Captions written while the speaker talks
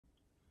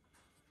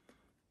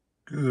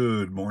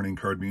Good morning,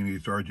 Card Community.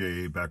 It's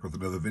RJ back with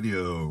another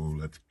video.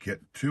 Let's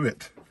get to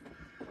it.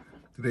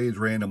 Today's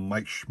random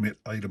Mike Schmidt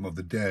item of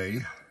the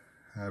day.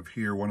 I have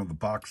here one of the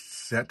box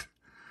set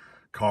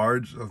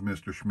cards of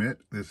Mr. Schmidt.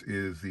 This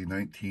is the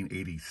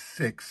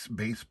 1986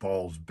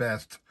 Baseball's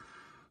Best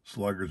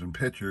Sluggers and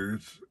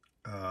Pitchers,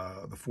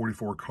 the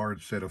 44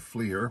 card set of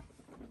Fleer.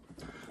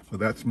 So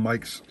that's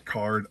Mike's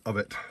card of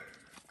it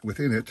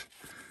within it.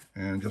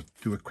 And just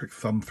do a quick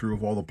thumb through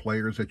of all the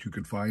players that you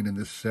could find in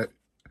this set.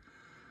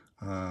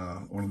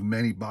 One of the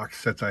many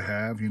box sets I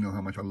have. You know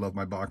how much I love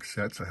my box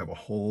sets. I have a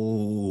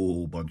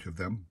whole bunch of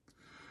them.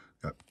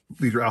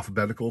 These are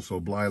alphabetical, so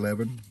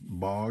Blyleven,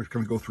 Boggs.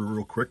 Going to go through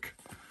real quick.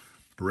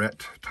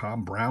 Brett,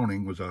 Tom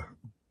Browning was a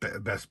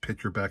best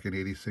pitcher back in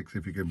 '86,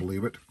 if you can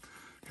believe it.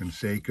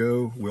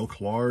 Canseco, Will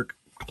Clark,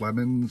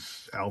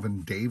 Clemens,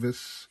 Alvin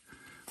Davis,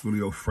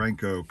 Julio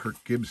Franco,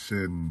 Kirk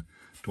Gibson,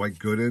 Dwight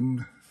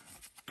Gooden,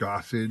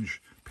 Gossage,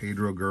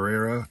 Pedro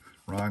Guerrera,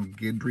 Ron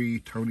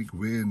Guidry, Tony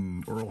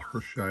Gwynn, Earl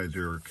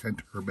Hershiser,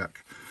 Kent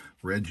Herbeck,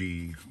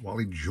 Reggie.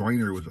 Wally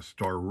Joyner was a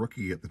star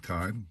rookie at the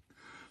time.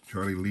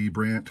 Charlie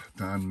Leibrandt,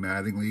 Don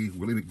Mattingly,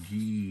 Willie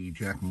McGee,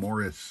 Jack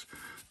Morris,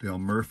 Dale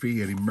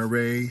Murphy, Eddie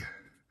Murray,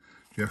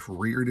 Jeff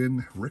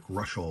Reardon, Rick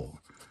Russell,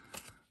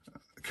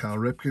 Cal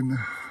Ripken,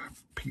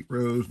 Pete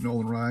Rose,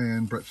 Nolan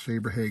Ryan, Brett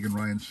Saberhagen,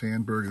 Ryan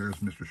Sandberg. There's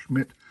Mr.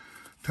 Schmidt,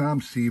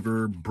 Tom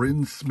Seaver,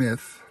 Bryn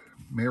Smith,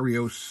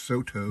 Mario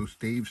Soto,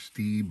 Dave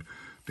Steeb,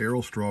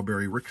 Darryl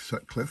Strawberry, Rick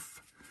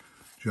Sutcliffe,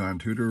 John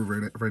Tudor,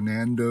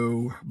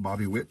 Fernando,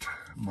 Bobby Witt,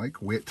 Mike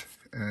Witt,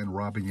 and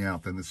Robin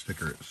Yount, and the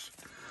stickers.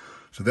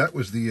 So that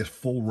was the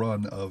full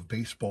run of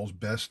Baseball's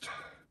Best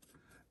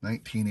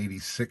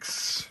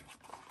 1986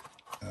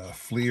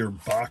 Fleer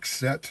box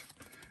set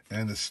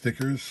and the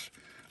stickers.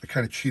 I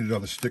kind of cheated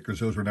on the stickers.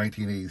 Those were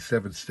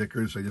 1987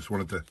 stickers. I just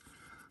wanted to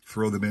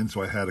throw them in,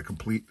 so I had a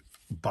complete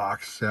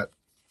box set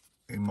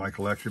in my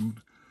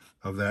collection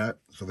of that.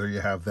 So there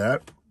you have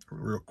that. A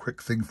real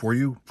quick thing for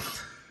you.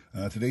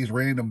 Today's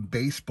random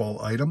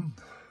baseball item.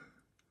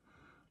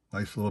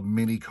 Nice little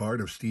mini card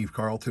of Steve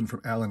Carlton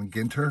from Allen &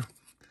 Ginter.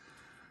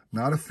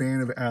 Not a fan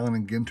of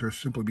Allen & Ginter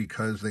simply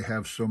because they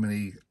have so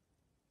many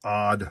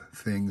odd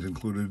things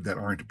included that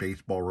aren't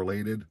baseball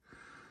related.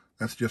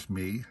 That's just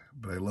me,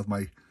 but I love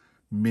my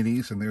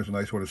minis, and there's a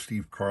nice one of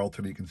Steve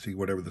Carlton. You can see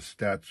whatever the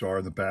stats are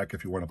in the back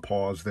if you want to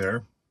pause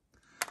there.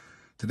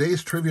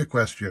 Today's trivia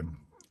question.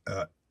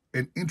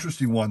 An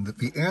interesting one that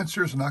the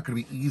answer is not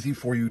going to be easy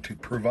for you to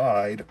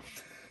provide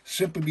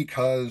simply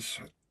because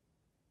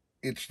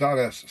it's not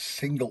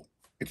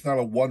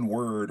a one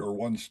word or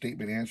one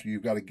statement answer.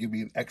 You've got to give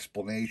me an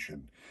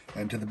explanation.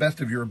 And to the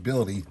best of your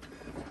ability,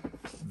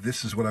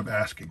 this is what I'm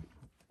asking.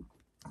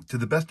 To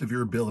the best of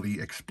your ability,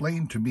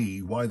 explain to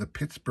me why the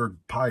Pittsburgh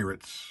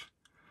Pirates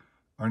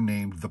are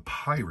named the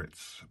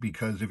Pirates.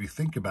 Because if you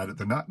think about it,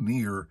 they're not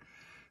near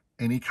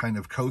any kind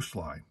of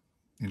coastline.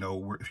 You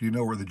know, if you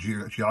know where the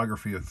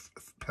geography of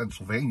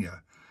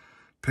Pennsylvania,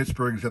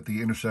 Pittsburgh is at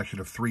the intersection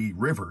of three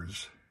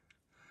rivers,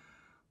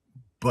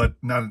 but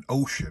not an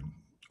ocean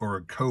or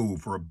a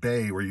cove or a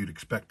bay where you'd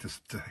expect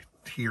to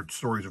hear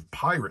stories of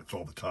pirates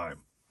all the time.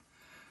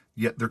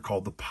 Yet they're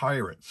called the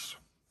Pirates.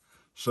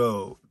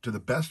 So, to the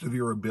best of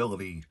your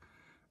ability,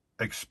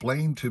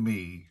 explain to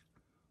me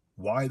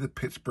why the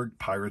Pittsburgh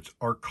Pirates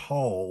are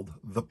called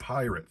the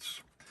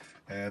Pirates.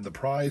 And the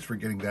prize for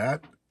getting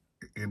that,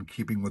 in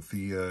keeping with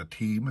the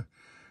team,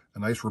 a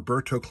nice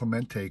Roberto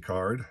Clemente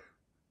card,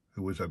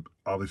 who was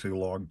obviously a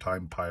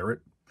long-time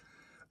Pirate.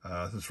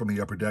 This is from the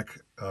Upper Deck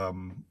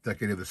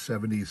decade of the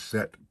 70s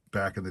set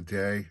back in the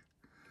day.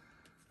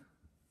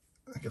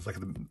 I guess like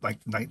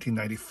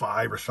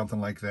 1995 or something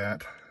like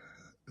that.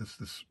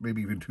 This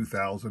maybe even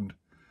 2000.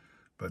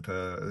 But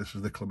this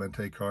is the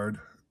Clemente card.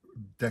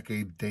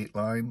 Decade date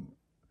line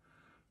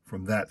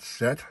from that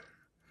set.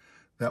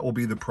 That will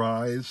be the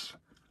prize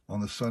on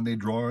the Sunday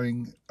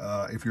drawing,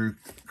 if you're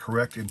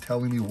correct in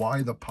telling me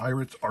why the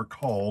Pirates are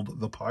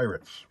called the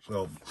Pirates.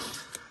 So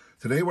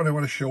today what I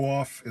want to show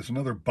off is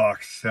another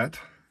box set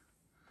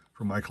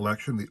from my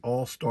collection, the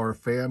All-Star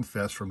Fan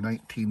Fest from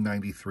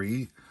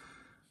 1993.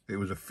 It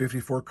was a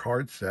 54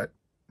 card set.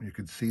 You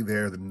can see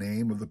there the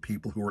name of the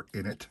people who were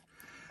in it.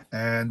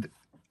 And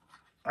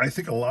I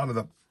think a lot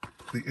of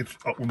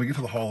when we get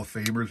to the Hall of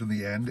Famers in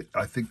the end,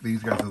 I think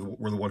these guys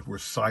were the ones who were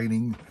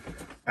signing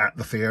at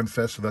the Fan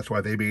Fest, so that's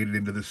why they made it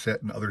into the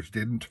set and others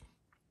didn't.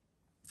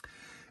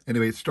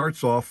 Anyway, it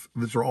starts off,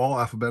 these are all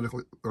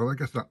alphabetically, or I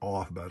guess not all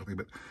alphabetically,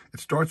 but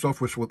it starts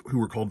off with who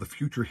were called the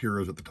future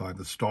heroes at the time,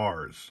 the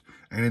Stars.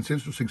 And it's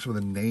interesting some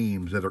of the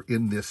names that are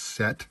in this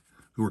set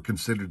who were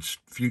considered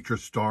future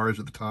stars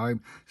at the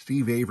time.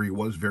 Steve Avery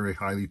was very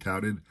highly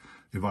touted.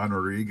 Ivan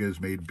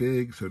Rodriguez made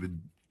big, so did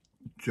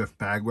Jeff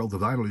Bagwell.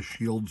 Delino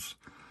Shields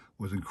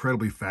was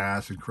incredibly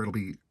fast,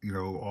 incredibly,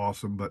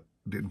 awesome, but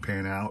didn't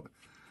pan out.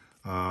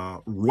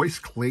 Royce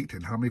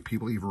Clayton. How many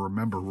people even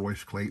remember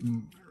Royce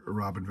Clayton?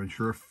 Robin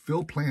Ventura.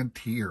 Phil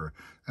Plantier.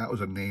 That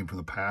was a name from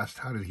the past.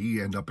 How did he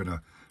end up in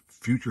a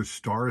future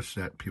star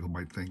set, people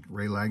might think?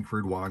 Ray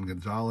Langford, Juan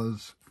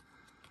Gonzalez.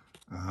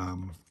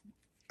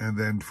 And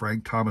then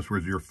Frank Thomas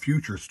was your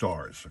future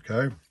stars,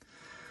 okay?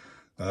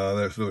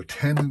 So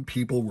 10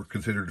 people were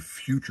considered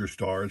future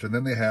stars, and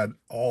then they had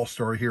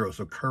all-star heroes,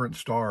 so current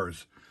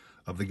stars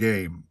of the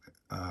game.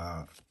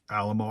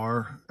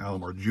 Alomar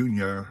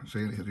Jr.,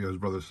 his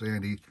brother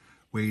Sandy,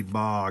 Wade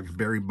Boggs,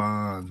 Barry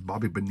Bonds,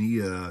 Bobby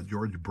Bonilla,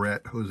 George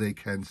Brett, Jose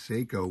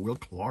Canseco, Will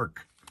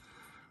Clark,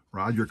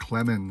 Roger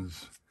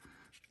Clemens,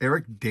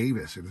 Eric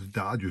Davis in his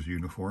Dodgers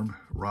uniform,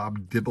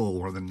 Rob Dibble,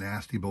 one of the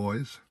Nasty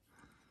Boys,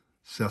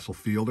 Cecil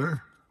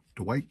Fielder,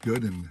 Dwight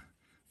Gooden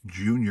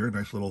Jr.,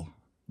 nice little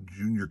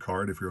junior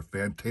card if you're a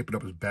fan, taping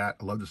up his bat.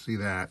 I love to see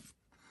that.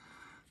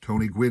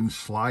 Tony Gwynn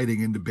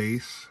sliding into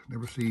base.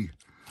 You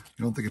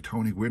don't think of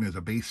Tony Gwynn as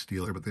a base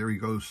stealer, but there he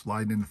goes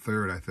sliding into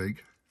third, I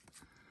think.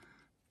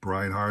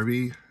 Brian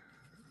Harvey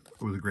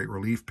was a great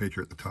relief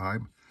pitcher at the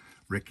time.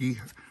 Ricky,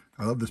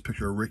 I love this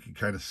picture of Ricky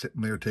kind of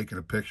sitting there taking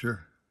a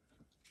picture.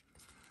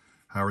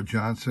 Howard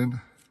Johnson.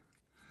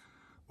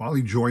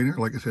 Wally Joyner,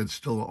 like I said,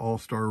 still an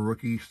all-star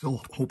rookie.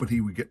 Still hoping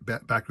he would get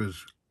back to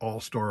his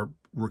all-star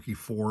rookie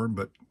form,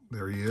 but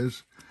there he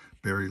is.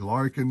 Barry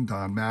Larkin,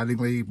 Don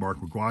Mattingly, Mark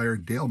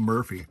McGwire, Dale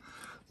Murphy.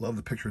 Love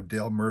the picture of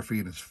Dale Murphy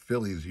in his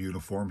Phillies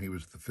uniform. He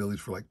was with the Phillies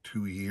for like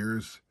 2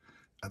 years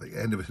at the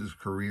end of his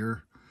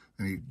career.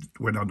 And he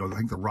went on to, I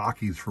think, the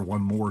Rockies for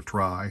one more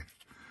try.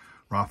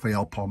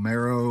 Rafael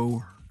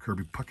Palmeiro,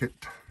 Kirby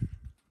Puckett.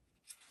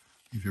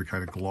 These are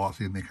kind of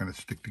glossy and they kind of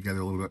stick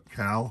together a little bit.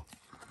 Cal.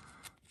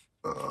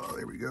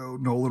 There we go.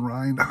 Nolan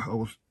Ryan.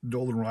 Oh,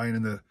 Nolan Ryan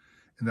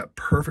in that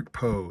perfect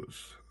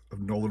pose of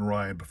Nolan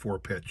Ryan before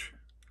pitch.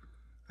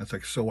 That's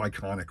like so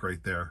iconic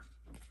right there.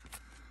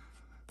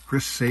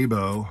 Chris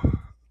Sabo.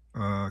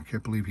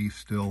 Can't believe he's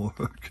still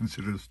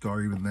considered a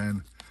star even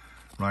then.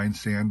 Ryan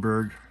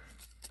Sandberg.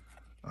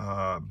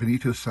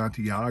 Benito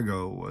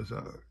Santiago was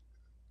a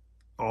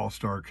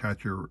all-star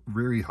catcher,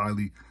 very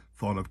highly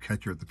thought of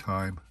catcher at the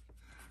time.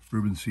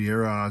 Ruben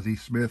Sierra, Ozzie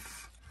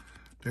Smith,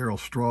 Darryl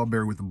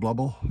Strawberry with the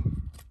blubble,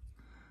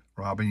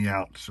 Robin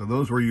Yount. So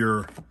those were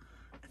your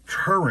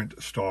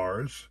current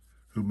stars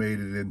who made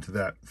it into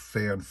that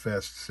Fan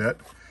Fest set.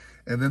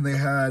 And then they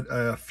had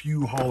a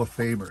few Hall of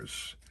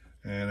Famers.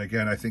 And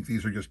again, I think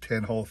these are just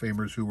 10 Hall of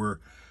Famers who were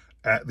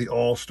at the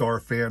All-Star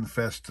Fan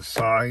Fest to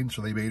sign,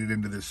 so they made it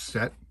into this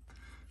set.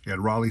 You had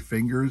Raleigh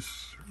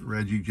Fingers,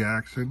 Reggie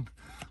Jackson.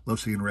 Love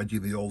seeing Reggie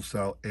in the old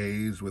style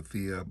A's with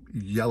the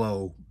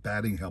yellow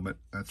batting helmet.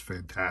 That's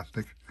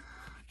fantastic.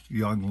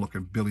 Young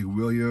looking Billy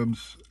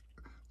Williams,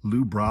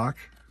 Lou Brock,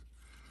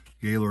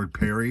 Gaylord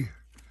Perry,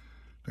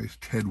 nice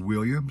Ted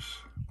Williams,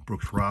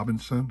 Brooks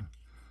Robinson,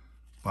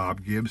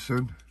 Bob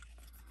Gibson,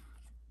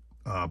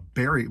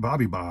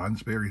 Bobby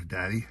Bonds, Barry's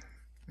daddy,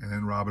 and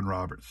then Robin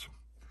Roberts.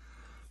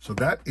 So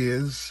that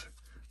is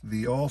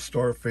the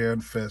All-Star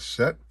Fan Fest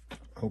set.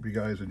 Hope you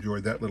guys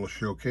enjoyed that little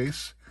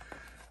showcase.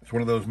 It's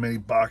one of those many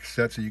box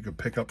sets that you can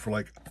pick up for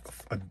like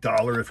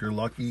 $1 if you're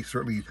lucky.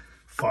 Certainly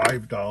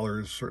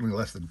 $5, certainly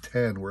less than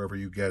 10 wherever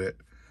you get it.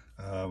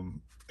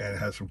 And it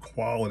has some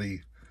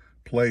quality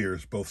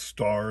players, both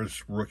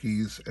stars,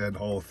 rookies, and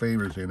Hall of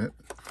Famers in it.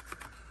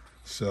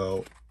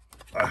 So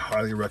I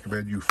highly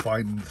recommend you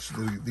find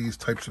these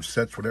types of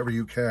sets whenever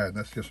you can.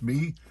 That's just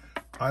me.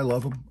 I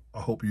love them.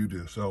 I hope you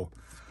do. So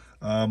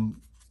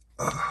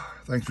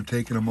thanks for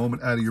taking a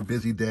moment out of your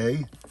busy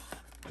day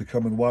to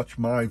come and watch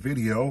my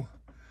video.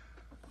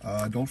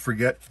 Don't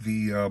forget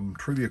the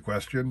trivia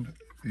question.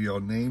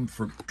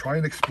 Try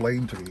and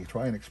explain to me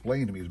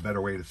is a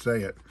better way to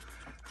say it.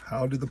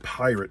 How did the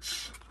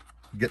Pirates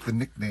get the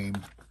nickname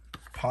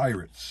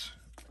Pirates?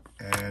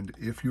 And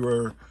if you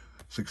are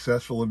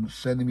successful in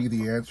sending me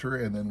the answer,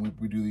 and then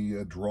we do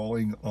the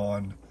drawing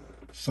on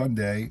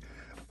Sunday,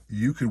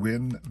 you could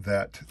win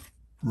that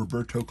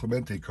Roberto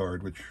Clemente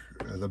card, which,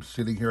 as I'm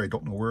sitting here, I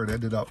don't know where it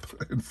ended up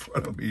in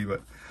front of me,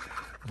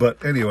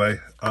 but anyway,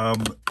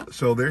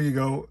 so there you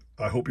go.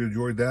 I hope you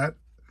enjoyed that.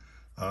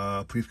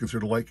 Please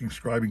consider liking,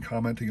 subscribing,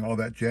 commenting, all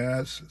that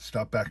jazz.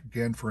 Stop back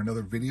again for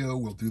another video.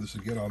 We'll do this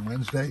again on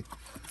Wednesday.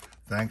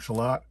 Thanks a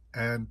lot,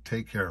 and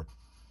take care.